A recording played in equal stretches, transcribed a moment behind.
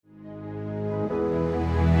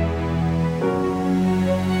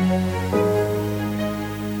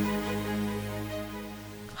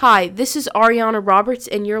Hi, this is Ariana Roberts,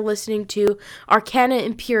 and you're listening to Arcana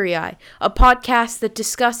Imperii, a podcast that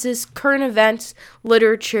discusses current events,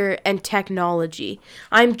 literature, and technology.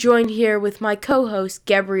 I'm joined here with my co-host,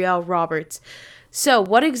 Gabrielle Roberts. So,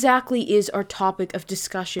 what exactly is our topic of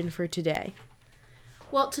discussion for today?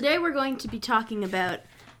 Well, today we're going to be talking about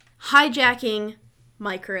hijacking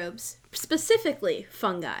microbes, specifically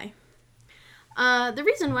fungi. The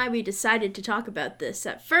reason why we decided to talk about this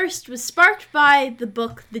at first was sparked by the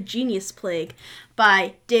book The Genius Plague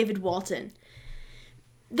by David Walton.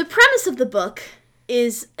 The premise of the book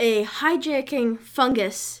is a hijacking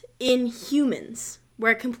fungus in humans,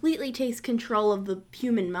 where it completely takes control of the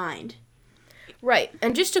human mind. Right,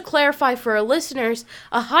 and just to clarify for our listeners,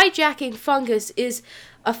 a hijacking fungus is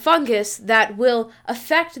a fungus that will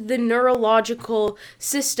affect the neurological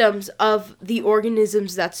systems of the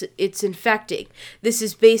organisms that it's infecting. This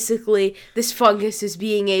fungus is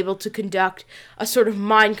being able to conduct a sort of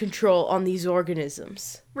mind control on these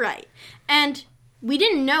organisms. Right, and we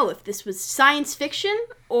didn't know if this was science fiction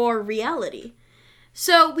or reality.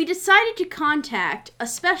 So we decided to contact a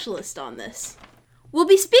specialist on this. We'll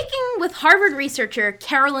be speaking with Harvard researcher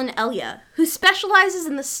Carolyn Elia, who specializes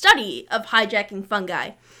in the study of hijacking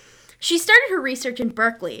fungi. She started her research in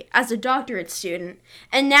Berkeley as a doctorate student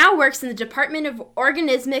and now works in the Department of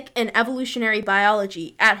Organismic and Evolutionary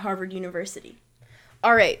Biology at Harvard University.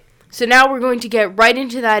 All right, so now we're going to get right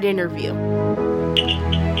into that interview.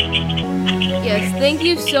 Yes, thank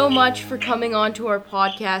you so much for coming on to our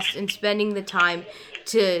podcast and spending the time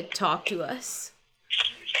to talk to us.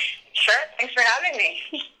 Sure, thanks for having me.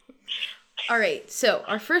 All right, so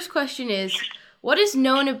our first question is, what is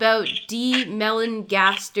known about D.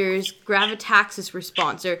 melanogaster's gravitaxis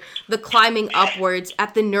response, or the climbing upwards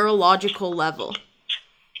at the neurological level?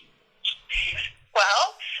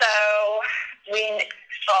 Well,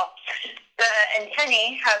 the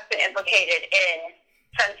antennae have been implicated in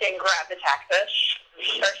sensing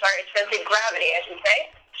sensing gravity, I should say.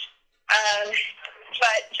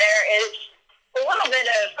 But there is a little bit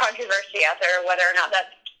of controversy out there whether or not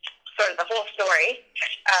that's sort of the whole story.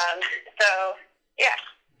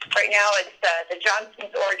 Right now it's the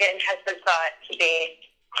Johnson's organ has been thought to be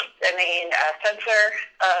the main sensor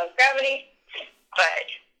of gravity, but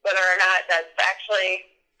whether or not that's actually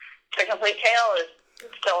the complete tale is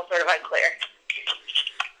still sort of unclear.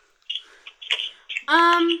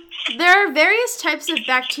 There are various types of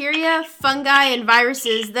bacteria, fungi, and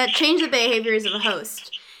viruses that change the behaviors of a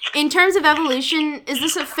host. In terms of evolution, is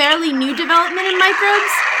this a fairly new development in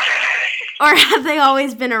microbes, or have they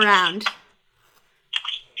always been around?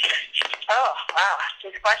 Oh, wow,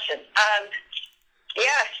 good question.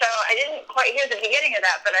 So I didn't quite hear the beginning of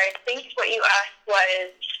that, but I think what you asked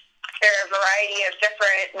was, there are a variety of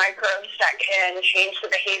different microbes that can change the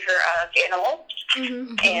behavior of animals,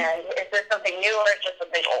 and is this something new or is this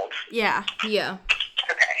something old? Yeah. Okay,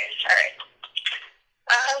 all right.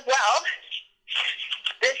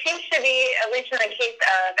 This seems to be, at least in the case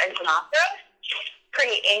of Entomoptera,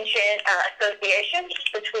 pretty ancient association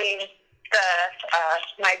between the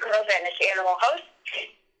microbe and its animal host.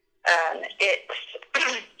 It's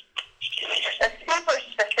a super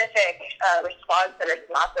specific response that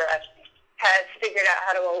Entomoptera has figured out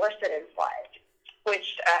how to elicit in flies,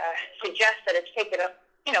 which suggests that it's taken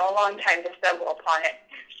a long time to stumble upon it.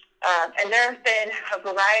 And there have been a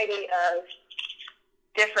variety of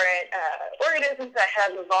different organisms that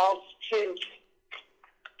have evolved to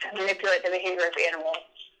manipulate the behavior of animals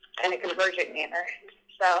in a convergent manner.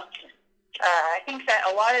 So I think that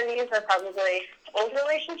a lot of these are probably old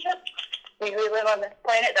relationships. We live on this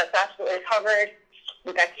planet that's absolutely covered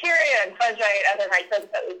with bacteria and fungi and other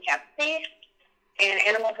microbes that we can't see. And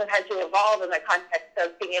animals have had to evolve in the context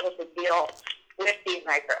of being able to deal with these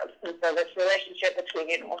microbes. And so this relationship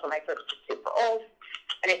between animals and microbes is super old.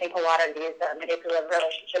 And I think a lot of these manipulative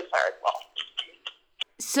relationships are as well.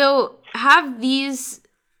 So have these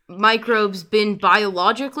microbes been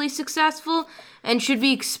biologically successful, and should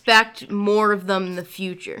we expect more of them in the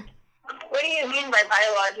future? What do you mean by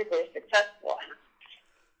biologically successful?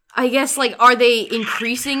 I guess, are they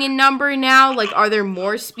increasing in number now? Are there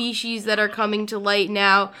more species that are coming to light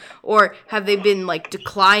now? Or have they been,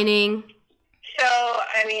 declining? So,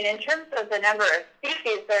 in terms of the number of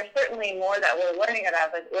species, there's certainly more that we're learning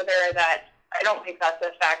about, but I don't think that's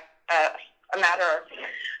a matter of,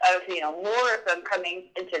 more of them coming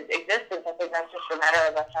into existence. I think that's just a matter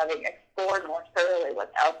of us having explored more thoroughly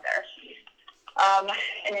what's out there.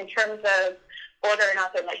 And in terms of whether or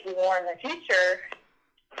not there might be more in the future,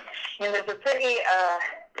 there's a pretty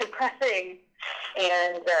depressing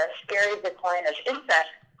and scary decline of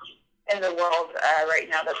insects in the world right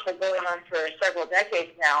now that's been going on for several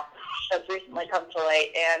decades now that's recently come to light.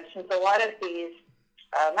 And since a lot of these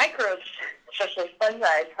microbes, especially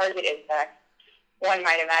fungi, target insects, one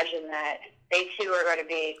might imagine that they too are going to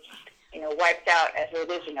be, wiped out as we're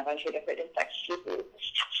losing a bunch of different insect species.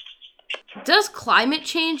 Does climate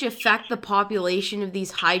change affect the population of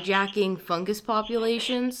these hijacking fungus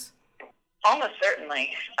populations? Almost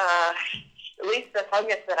certainly. At least the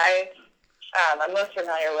fungus that I'm most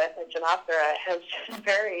familiar with, Entomophora, has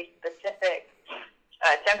very specific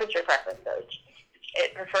temperature preferences.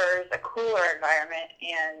 It prefers a cooler environment,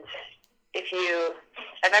 and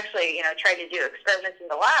I've actually, tried to do experiments in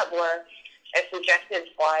the lab where I've subjected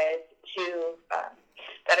flies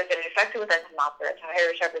that have been infected with Entomophora to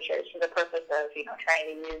higher temperatures for the purpose of, trying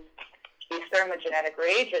to use these thermogenetic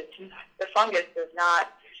reagents. The fungus does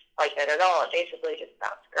not like that at all. It basically just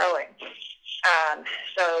stops growing.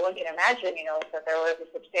 So one can imagine, that there was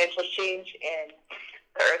a substantial change in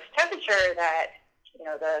the Earth's temperature that,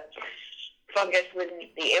 the fungus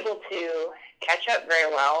wouldn't be able to catch up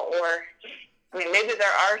very well. Or, maybe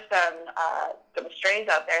there are some strains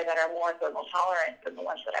out there that are more thermal tolerant than the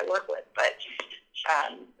ones that I work with, but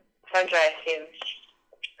fungi seems,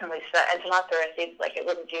 at least Entomophora seems like it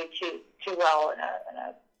wouldn't do too well in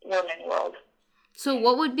a warming world. So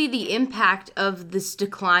what would be the impact of this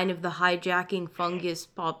decline of the hijacking fungus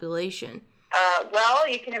population? Well,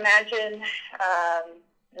 you can imagine,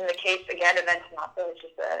 in the case, again, of Entomophora, which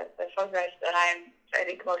is the fungus that I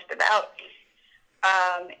think most about,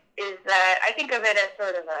 is that I think of it as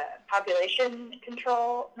sort of a population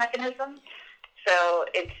control mechanism. So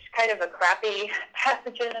it's kind of a crappy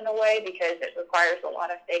pathogen in a way because it requires a lot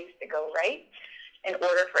of things to go right. In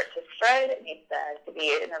order for it to spread, it needs to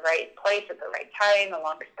be in the right place at the right time,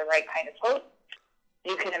 along with the right kind of host.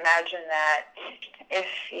 You can imagine that if,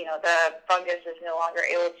 the fungus is no longer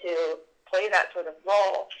able to play that sort of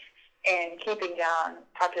role in keeping down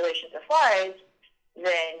populations of flies,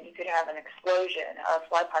 then you could have an explosion of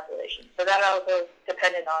fly populations. So that also is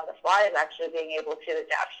dependent on the flies actually being able to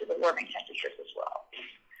adapt to the warming temperatures as well.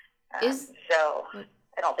 So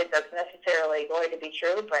I don't think that's necessarily going to be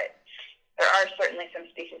true, but there are certainly some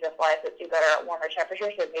species of flies that do better at warmer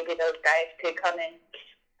temperatures, and maybe those guys could come in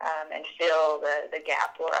and fill the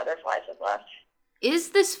gap where other flies have left.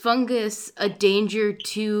 Is this fungus a danger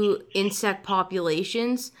to insect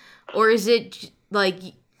populations, or is it, like,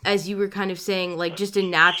 as you were kind of saying, like just a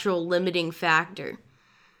natural limiting factor?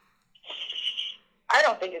 I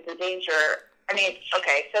don't think it's a danger.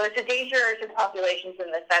 So it's a danger to populations in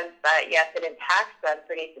the sense that, yes, it impacts them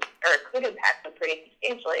could impact them pretty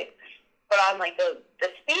substantially. But on like the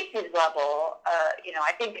species level,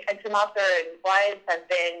 I think Entomophora and flies have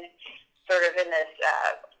been sort of in this,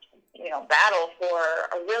 battle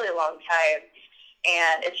for a really long time,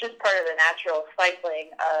 and it's just part of the natural cycling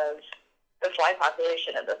of the fly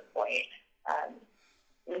population at this point.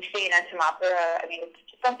 We've seen Entomophora. It's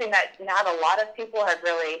something that not a lot of people have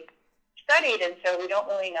really studied, and so we don't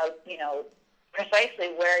really know,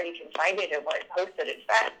 precisely where you can find it and what it's hosted in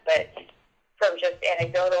fact. But from just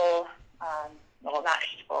anecdotal.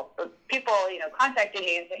 People, contacting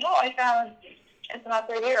me and saying, "Oh, I found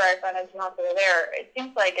Entomophora here, I found Entomophora there." It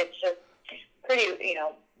seems like it's just pretty,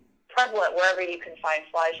 prevalent wherever you can find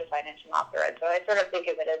flies, you find Entomophora. So I sort of think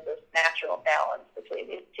of it as this natural balance between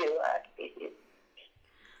these two species.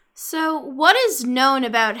 So what is known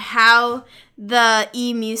about how the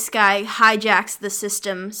E. muscae hijacks the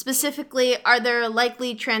system? Specifically, are there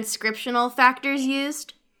likely transcriptional factors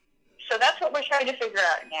used? So that's what we're trying to figure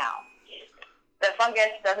out now. The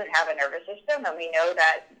fungus doesn't have a nervous system, and we know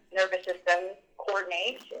that nervous systems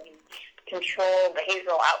coordinate and control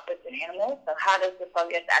behavioral outputs in animals. So how does the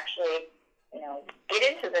fungus actually, get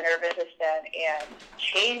into the nervous system and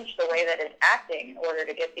change the way that it's acting in order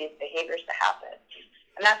to get these behaviors to happen?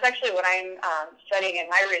 And that's actually what I'm studying in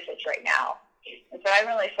my research right now. And so I'm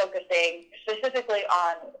really focusing specifically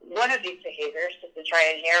on one of these behaviors just to try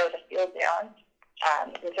and narrow the field down.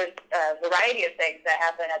 There's a variety of things that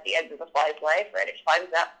happen at the end of the fly's life, right? It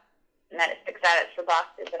climbs up, and then it sticks out its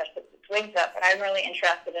proboscis, and it puts its wings up. And I'm really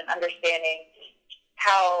interested in understanding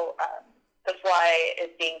how the fly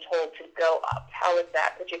is being told to go up. How is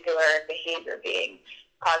that particular behavior being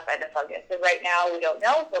caused by the fungus? And right now, we don't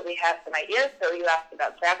know, but we have some ideas. So you asked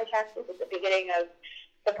about gravitaxis at the beginning of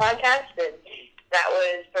the podcast, and that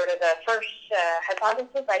was sort of the first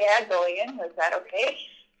hypothesis I had going in, was that, okay,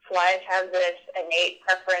 flies have this innate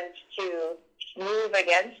preference to move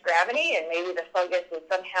against gravity, and maybe the fungus is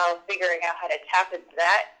somehow figuring out how to tap into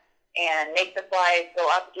that and make the flies go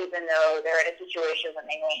up even though they're in a situation when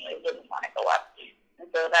they normally wouldn't want to go up. And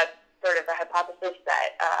so that's sort of a hypothesis that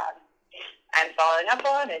I'm following up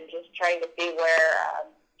on and just trying to see where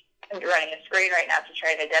I'm running a screen right now to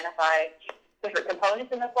try and identify different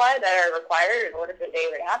components in the fly that are required in order for the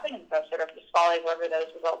behavior to happen, and so I'm sort of just following whatever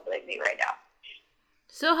those results they me right now.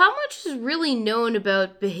 So how much is really known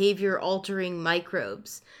about behavior-altering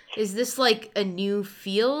microbes? Is this like a new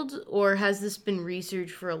field, or has this been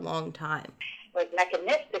researched for a long time? Like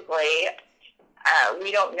mechanistically,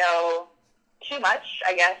 we don't know too much,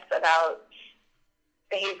 I guess, about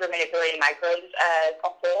behavior manipulating microbes as a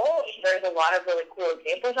whole. There's a lot of really cool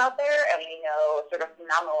examples out there, and we know sort of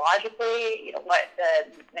phenomenologically, what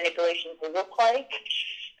the manipulations will look like.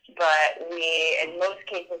 But we, in most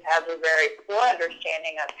cases, have a very poor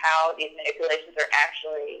understanding of how these manipulations are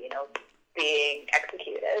actually, being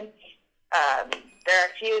executed. There are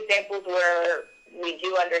a few examples where we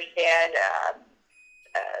do understand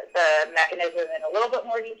the mechanism in a little bit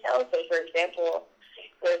more detail. So, for example,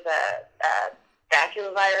 there's a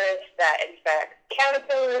baculovirus that infects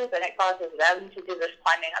caterpillars, and it causes them to do this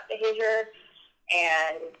climbing up behavior.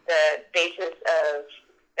 And the basis of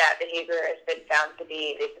that behavior has been found to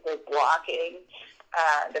be basically blocking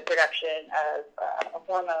the production of a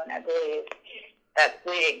hormone, I believe, that's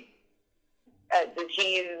leading the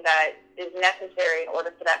gene that is necessary in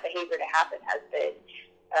order for that behavior to happen has been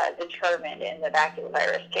determined in the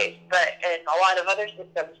baculovirus case. But in a lot of other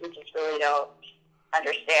systems, we just really don't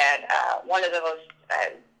understand. One of the most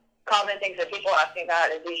common things that people ask me about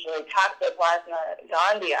is usually Toxoplasma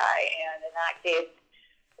gondii, and in that case,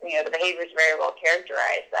 the behavior is very well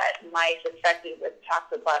characterized that mice infected with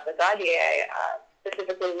Toxoplasma gondii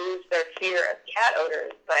specifically lose their fear of cat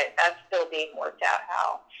odors, but that's still being worked out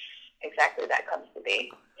how exactly that comes to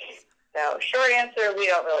be. So, short answer, we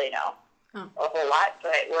don't really know a whole lot,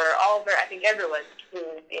 but we're all I think everyone who's,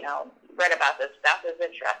 read about this stuff is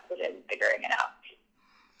interested in figuring it out.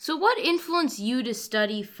 So what influenced you to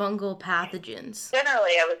study fungal pathogens?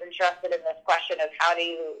 Generally, I was interested in this question of how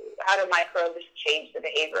do microbes change the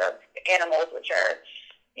behavior of animals, which are,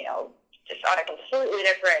 just on a completely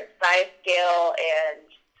different size scale and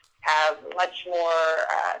have much more,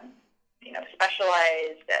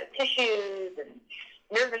 specialized tissues and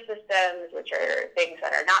nervous systems, which are things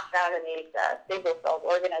that are not found in these single-celled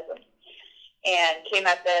organisms. And came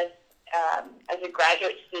at this as a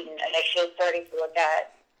graduate student, initially starting to look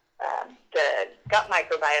at the gut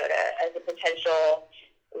microbiota as a potential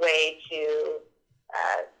way to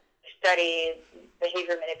study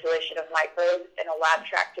behavior manipulation of microbes in a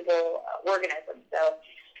lab-tractable organism. So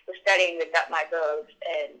we're studying the gut microbes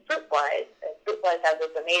in fruit flies. And fruit flies have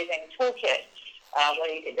this amazing toolkit where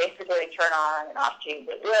you can basically turn on and off genes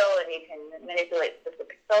at will, and you can manipulate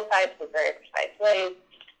specific cell types in very precise ways.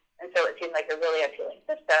 And so it seemed like a really appealing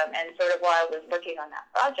system. And sort of while I was working on that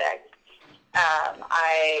project,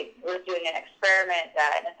 I was doing an experiment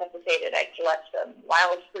that necessitated I collect some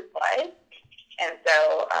wild fruit flies. And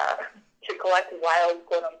so to collect wild,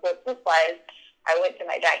 quote-unquote, fruit flies, I went to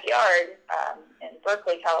my backyard in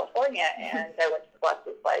Berkeley, California, and I went to collect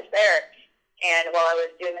fruit flies there. And while I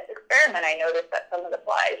was doing this experiment, I noticed that some of the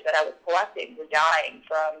flies that I was collecting were dying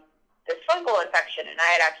from this fungal infection, and I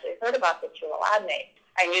had actually heard about this through a lab mate.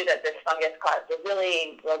 I knew that this fungus caused a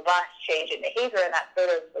really robust change in behavior, and that's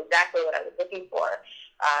sort of exactly what I was looking for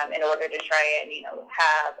in order to try and,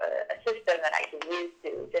 have a system that I could use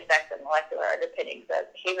to dissect the molecular underpinnings of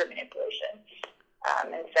behavior manipulation.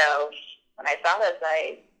 And so when I saw this,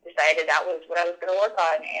 I decided that was what I was going to work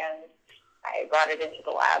on, and I brought it into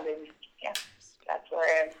the lab, and that's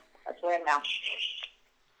where I'm now.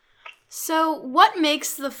 So, what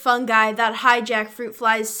makes the fungi that hijack fruit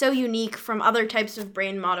flies so unique from other types of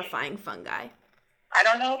brain-modifying fungi? I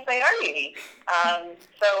don't know if they are unique.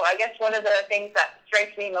 So I guess one of the things that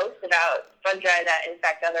strikes me most about fungi that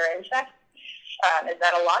infect other insects is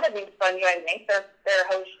that a lot of these fungi make their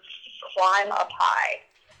hosts climb up high.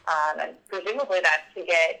 And presumably that's to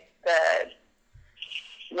get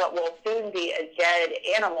what will soon be a dead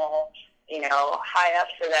animal, high up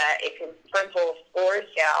so that it can sprinkle spores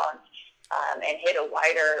down and hit a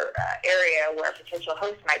wider area where a potential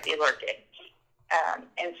host might be lurking.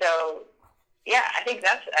 And so, I think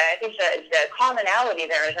the commonality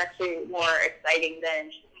there is actually more exciting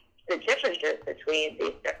than the differences between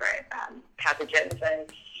these different pathogens. And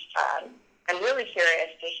I'm really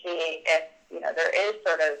curious to see if there is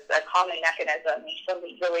sort of a common mechanism, some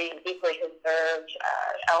really deeply conserved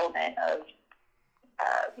element of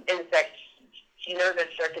insect nervous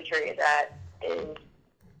circuitry that is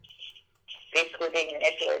basically being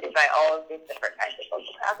manipulated by all of these different kinds of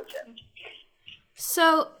fungal pathogens.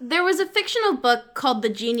 So, there was a fictional book called The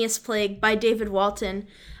Genius Plague by David Walton.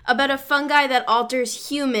 about a fungi that alters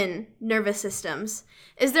human nervous systems.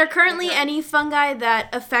 Is there currently any fungi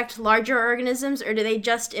that affect larger organisms, or do they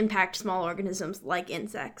just impact small organisms like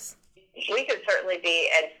insects? We could certainly be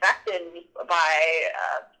infected by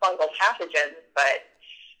fungal pathogens, but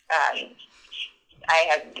I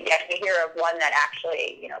have yet to hear of one that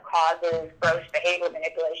actually, causes gross behavior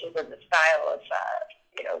manipulations in the style of,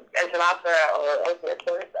 Enzymoptera or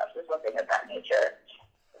Ophiocordyceps or something of that nature.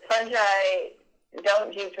 Fungi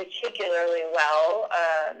don't do particularly well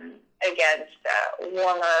against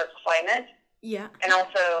warmer climates. Yeah. And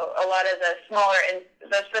also a lot of the small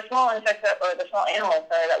insects or the small animals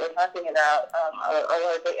that we're talking about are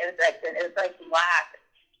largely insects, and insects lack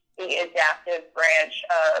the adaptive branch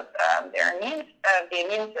of the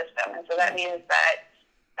immune system. And so that means that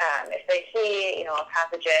if they see, a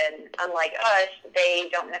pathogen, unlike us, they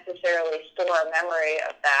don't necessarily store a memory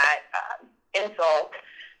of that insult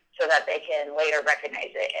so that they can later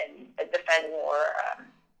recognize it and defend more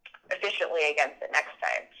efficiently against it next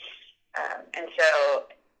time. And so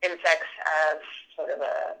insects have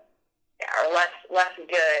are less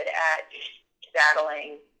good at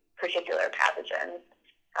battling particular pathogens.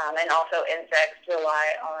 And also insects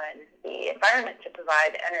rely on the environment to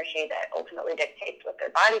provide the energy that ultimately dictates what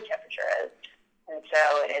their body temperature is. And so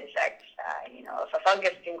an insect, if a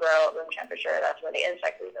fungus can grow at room temperature, that's where the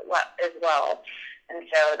insect is as well. And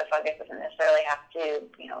so the fungus doesn't necessarily have to,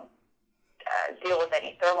 deal with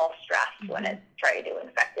any thermal stress when it's trying to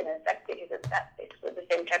infect an insect, because it's at basically the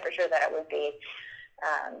same temperature that it would be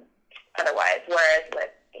otherwise. Whereas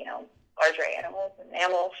with, larger animals and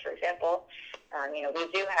mammals, for example, we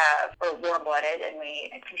do have, we're warm-blooded, and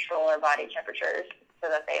we control our body temperatures so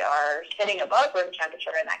that they are sitting above room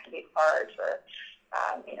temperature, and that can be hard for,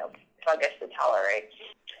 fungus to tolerate.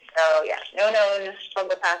 So, yes, no known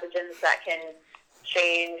fungal pathogens that can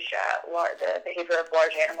change the behavior of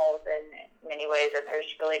large animals in many ways, and there's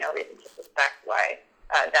really no reason to suspect why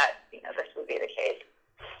this would be the case.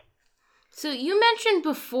 So you mentioned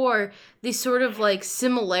before the sort of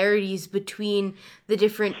similarities between the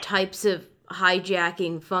different types of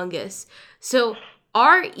hijacking fungus. So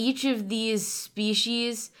are each of these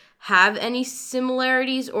species have any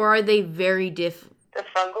similarities, or are they very different? The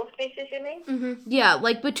fungal species, you mean? Mm-hmm. Yeah,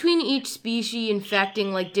 between each species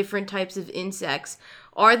infecting different types of insects,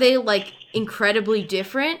 are they incredibly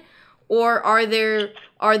different, or are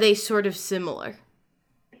they sort of similar?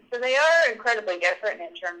 So they are incredibly different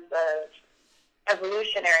in terms of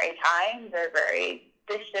evolutionary time. They're very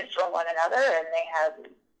distant from one another, and they have,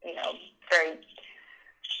 very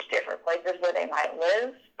different places where they might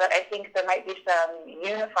live. But I think there might be some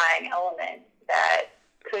unifying elements that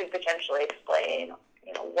could potentially explain,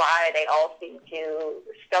 why they all seem to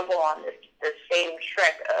stumble on this same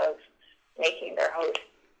trick of making their host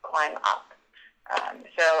climb up.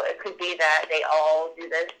 So it could be that they all do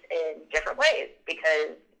this in different ways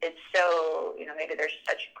because it's so, maybe there's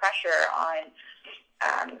such pressure on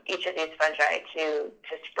each of these fungi to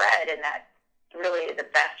spread, and that really the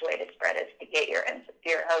best way to spread is to get your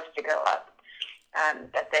host to go up,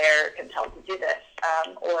 that they're compelled to do this.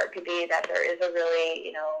 Or it could be that there is a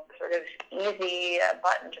really, sort of easy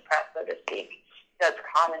button to press, so to speak, that's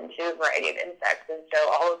common to a variety of insects. And so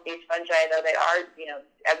all of these fungi, though they are,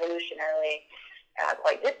 evolutionarily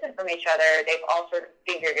quite distant from each other, they've all sort of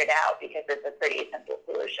figured it out because it's a pretty simple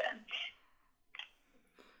solution.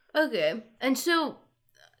 Okay. And so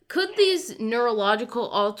could these neurological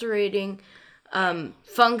altering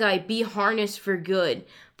fungi be harnessed for good,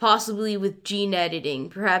 possibly with gene editing,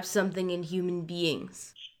 perhaps something in human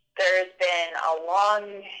beings? There's been a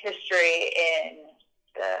long history in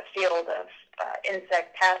the field of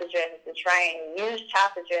insect pathogens to try and use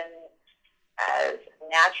pathogens as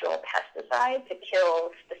natural pesticides to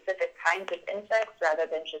kill specific kinds of insects rather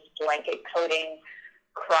than just blanket coating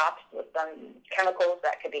crops with some chemicals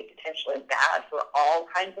that could be potentially bad for all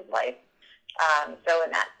kinds of life. So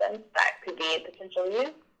in that sense, that could be a potential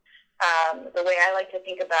use. The way I like to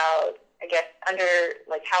think about, I guess, under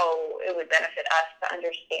how it would benefit us to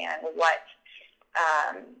understand what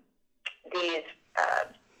these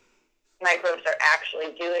microbes are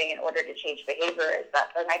actually doing in order to change behavior is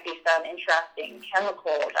that there might be some interesting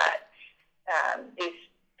chemical that these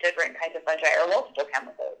different kinds of fungi or multiple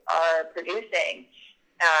chemicals are producing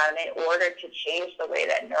in order to change the way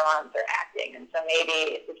that neurons are acting. And so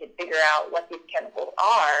maybe if we could figure out what these chemicals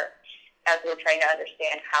are as we're trying to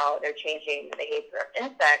understand how they're changing the behavior of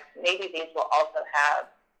insects, maybe these will also have,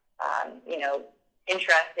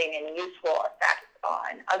 interesting and useful effects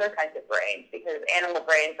on other kinds of brains, because animal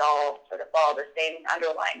brains all sort of follow the same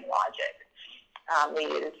underlying logic. We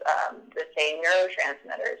use the same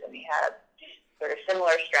neurotransmitters, and we have sort of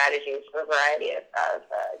similar strategies for a variety of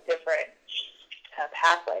different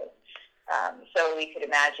pathways. So we could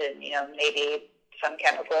imagine, maybe some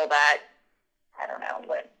chemical that, I don't know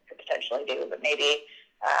what it could potentially do, but maybe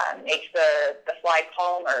makes the fly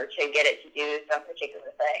calmer to get it to do some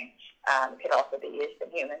particular thing. Could also be used in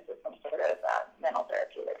humans as some sort of mental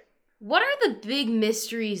therapeutic. What are the big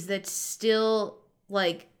mysteries that still,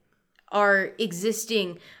 are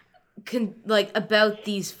existing, about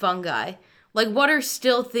these fungi? What are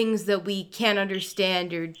still things that we can't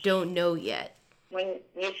understand or don't know yet? When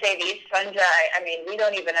you say these fungi, we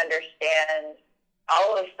don't even understand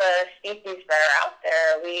all of the species that are out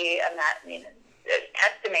there. We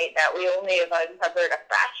estimate that we only have uncovered a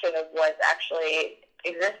fraction of what's actually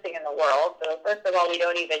existing in the world. So first of all, we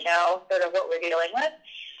don't even know sort of what we're dealing with.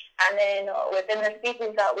 And then within the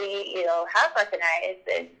species that we, have recognized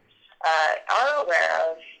and are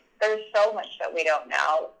aware of, there's so much that we don't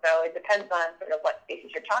know. So it depends on sort of what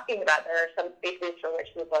species you're talking about. There are some species for which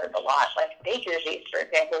we've learned a lot, like Baker's yeast, for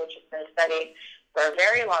example, which has been studied for a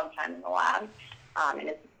very long time in the lab. And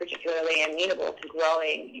is particularly amenable to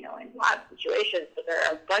growing, in lab situations. But there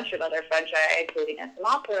are a bunch of other fungi, including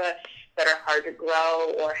Entomophora, that are hard to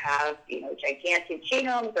grow or have, gigantic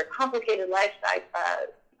genomes or complicated life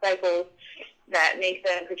cycles that make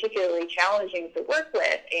them particularly challenging to work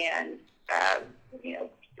with. And,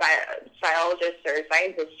 biologists or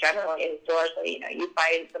scientists generally, historically, you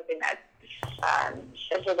find something that's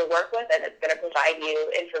simple to work with, and it's going to provide you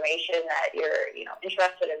information that you're,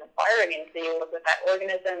 interested in acquiring, and so you look with that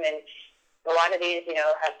organism, and a lot of these,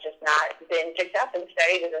 have just not been picked up and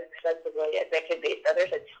studied as extensively as they could be. So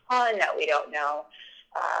there's a ton that we don't know.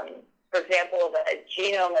 For example, the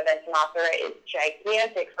genome of Entomophora is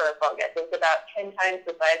gigantic for a fungus. It's about 10 times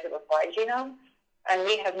the size of a fly genome, and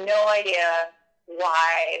we have no idea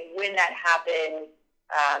why, when that happened.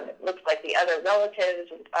 It looks like the other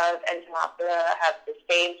relatives of Entomophora have the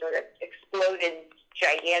same sort of exploded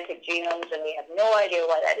gigantic genomes, and we have no idea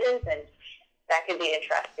why that is, and that could be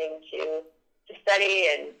interesting to study,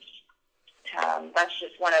 and that's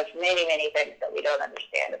just one of many, many things that we don't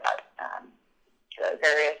understand about the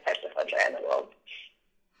various types of fungi in the world.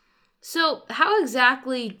 So how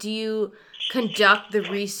exactly do you conduct the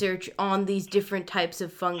research on these different types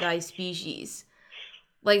of fungi species?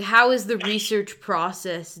 How is the research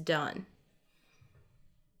process done?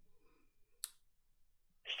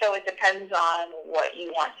 So it depends on what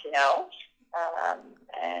you want to know.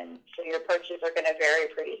 And so your approaches are going to vary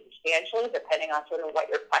pretty substantially depending on sort of what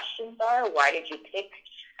your questions are. Why did you pick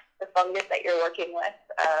the fungus that you're working with?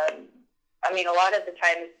 A lot of the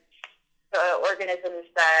times, the organisms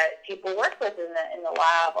that people work with in the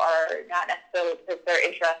lab are not necessarily because they're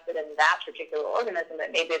interested in that particular organism,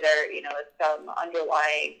 but maybe there, is some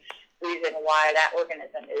underlying reason why that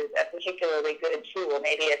organism is a particularly good tool.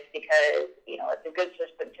 Maybe it's because, it's a good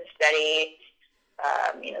system to study,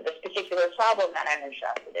 this particular problem that I'm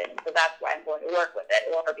interested in. So that's why I'm going to work with it,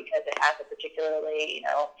 or because it has a particularly,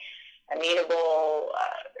 amenable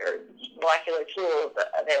or molecular tools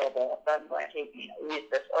available. So I'm going to, use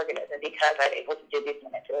this organism because I'm able to do these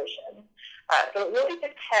manipulations. So it really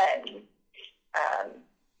depends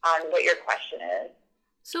on what your question is.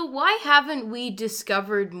 So why haven't we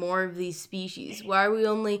discovered more of these species? Why are we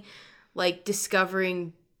only,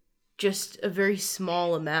 discovering just a very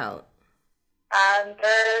small amount?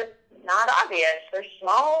 They're not obvious. They're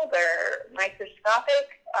small. They're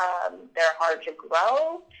microscopic. They're hard to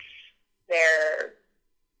grow.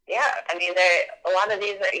 A lot of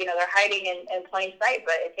these are, they're hiding in plain sight,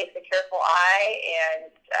 but it takes a careful eye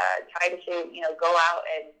and time to, go out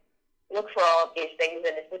and look for all of these things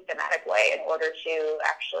in a systematic way in order to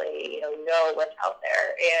actually, know what's out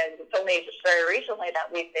there. And it's only just very recently that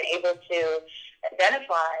we've been able to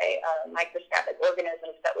identify microscopic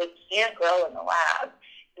organisms that we can't grow in the lab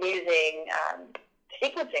using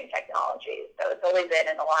sequencing technologies. So it's only been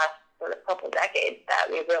in the last sort of couple decades that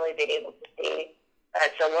we've really been able to see,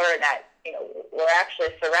 to learn that, we're actually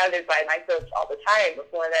surrounded by microbes all the time.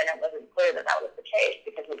 Before then, it wasn't clear that was the case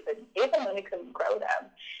because we couldn't see them and we couldn't grow them.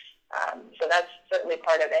 So that's certainly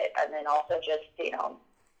part of it. And then also just,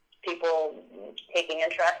 people taking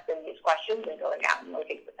interest in these questions and going out and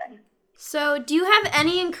looking for things. So do you have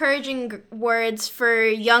any encouraging words for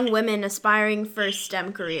young women aspiring for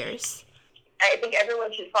STEM careers? I think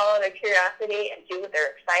everyone should follow their curiosity and do what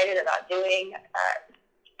they're excited about doing.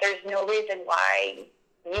 There's no reason why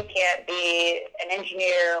you can't be an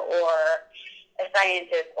engineer or a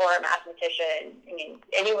scientist or a mathematician.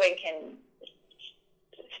 Anyone can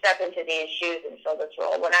step into these shoes and fill this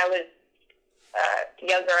role. When I was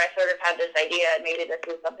younger, I sort of had this idea, and maybe this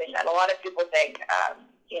is something that a lot of people think,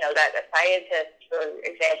 that a scientist, for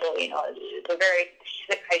example, is a very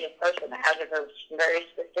specific kind of person that has a very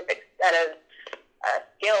specific set of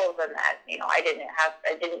skills, and that, I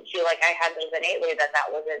didn't feel like I had those innately, that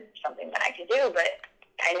wasn't something that I could do. But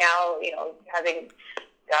I now, having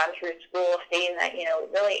gone through school, seeing that,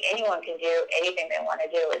 really anyone can do anything they want to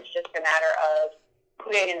do. It's just a matter of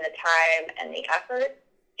putting in the time and the effort,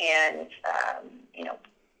 and,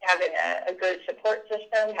 having a good support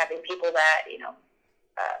system, having people that,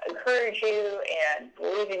 encourage you and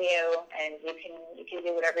believe in you, and you can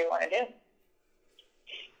do whatever you want to do.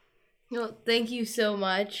 Well, thank you so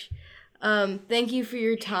much. Thank you for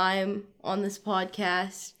your time on this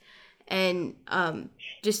podcast, and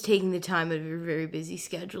just taking the time of your very busy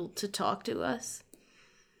schedule to talk to us.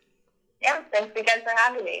 Yeah, thanks again for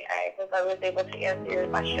having me. I hope I was able to answer your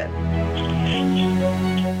question.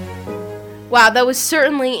 Wow, that was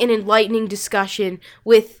certainly an enlightening discussion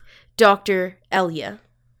with Dr. Elia.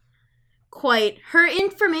 Quite. Her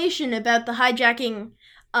information about the hijacking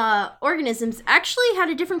organisms actually had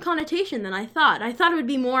a different connotation than I thought. I thought it would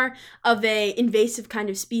be more of a invasive kind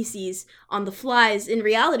of species on the flies. In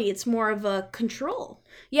reality, it's more of a control.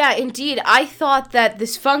 Yeah, indeed. I thought that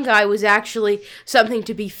this fungi was actually something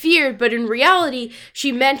to be feared, but in reality,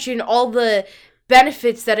 she mentioned all the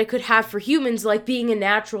benefits that it could have for humans, like being a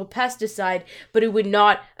natural pesticide, but it would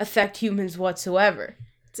not affect humans whatsoever.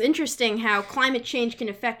 It's interesting how climate change can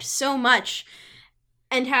affect so much,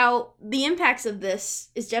 and how the impacts of this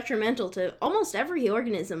is detrimental to almost every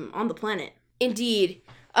organism on the planet. Indeed.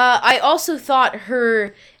 I also thought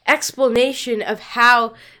her explanation of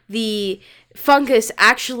how the fungus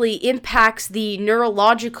actually impacts the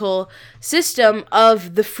neurological system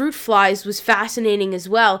of the fruit flies was fascinating as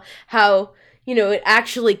well. How, it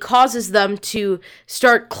actually causes them to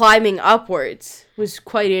start climbing upwards was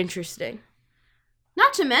quite interesting.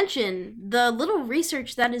 Not to mention the little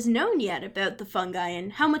research that is known yet about the fungi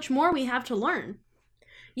and how much more we have to learn.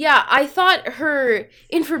 Yeah, I thought her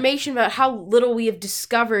information about how little we have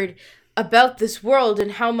discovered about this world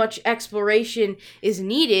and how much exploration is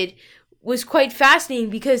needed was quite fascinating,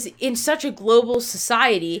 because in such a global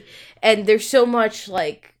society, and there's so much,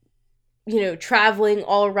 traveling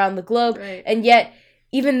all around the globe, right. And yet,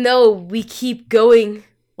 even though we keep going,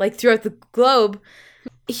 throughout the globe,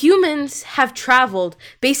 humans have traveled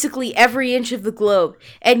basically every inch of the globe,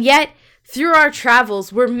 and yet, through our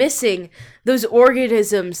travels, we're missing those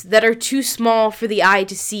organisms that are too small for the eye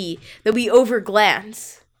to see, that we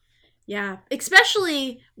overglance. Yeah,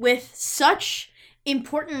 especially with such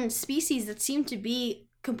important species that seem to be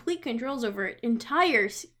complete controls over entire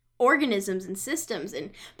organisms and systems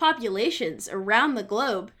and populations around the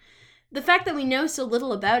globe. The fact that we know so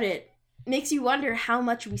little about it makes you wonder how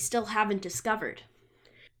much we still haven't discovered.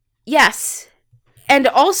 Yes. And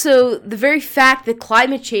also the very fact that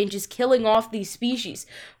climate change is killing off these species,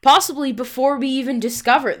 possibly before we even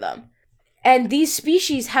discover them. And these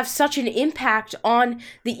species have such an impact on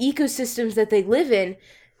the ecosystems that they live in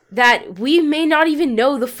that we may not even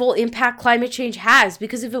know the full impact climate change has,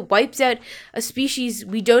 because if it wipes out a species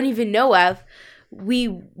we don't even know of, we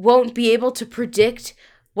won't be able to predict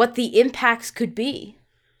what the impacts could be.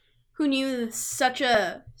 Who knew such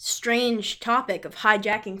a strange topic of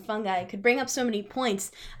hijacking fungi could bring up so many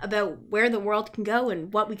points about where the world can go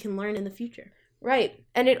and what we can learn in the future? Right.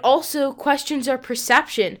 And it also questions our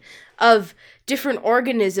perception of different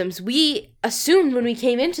organisms. We assumed when we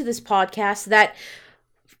came into this podcast that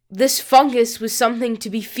this fungus was something to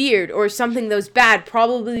be feared or something that was bad,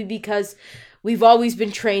 probably because we've always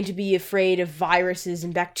been trained to be afraid of viruses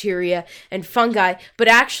and bacteria and fungi, but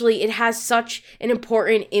actually it has such an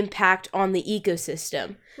important impact on the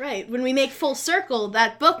ecosystem. Right. When we make full circle,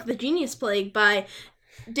 that book, The Genius Plague by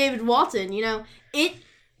David Walton, it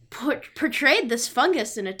portrayed this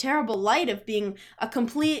fungus in a terrible light of being a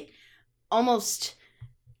complete, almost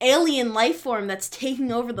alien life form that's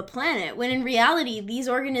taking over the planet, when in reality, these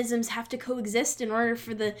organisms have to coexist in order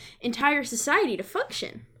for the entire society to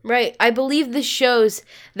function. Right. I believe this shows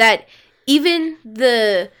that even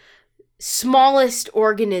the smallest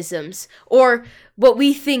organisms, or what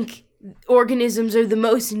we think organisms are the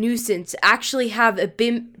most nuisance, actually have a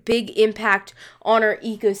big impact on our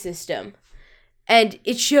ecosystem. And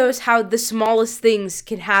it shows how the smallest things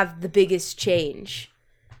can have the biggest change.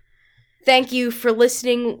 Thank you for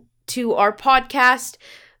listening to our podcast.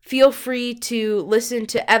 Feel free to listen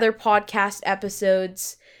to other podcast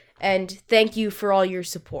episodes. And thank you for all your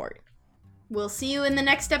support. We'll see you in the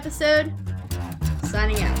next episode.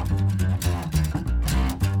 Signing out.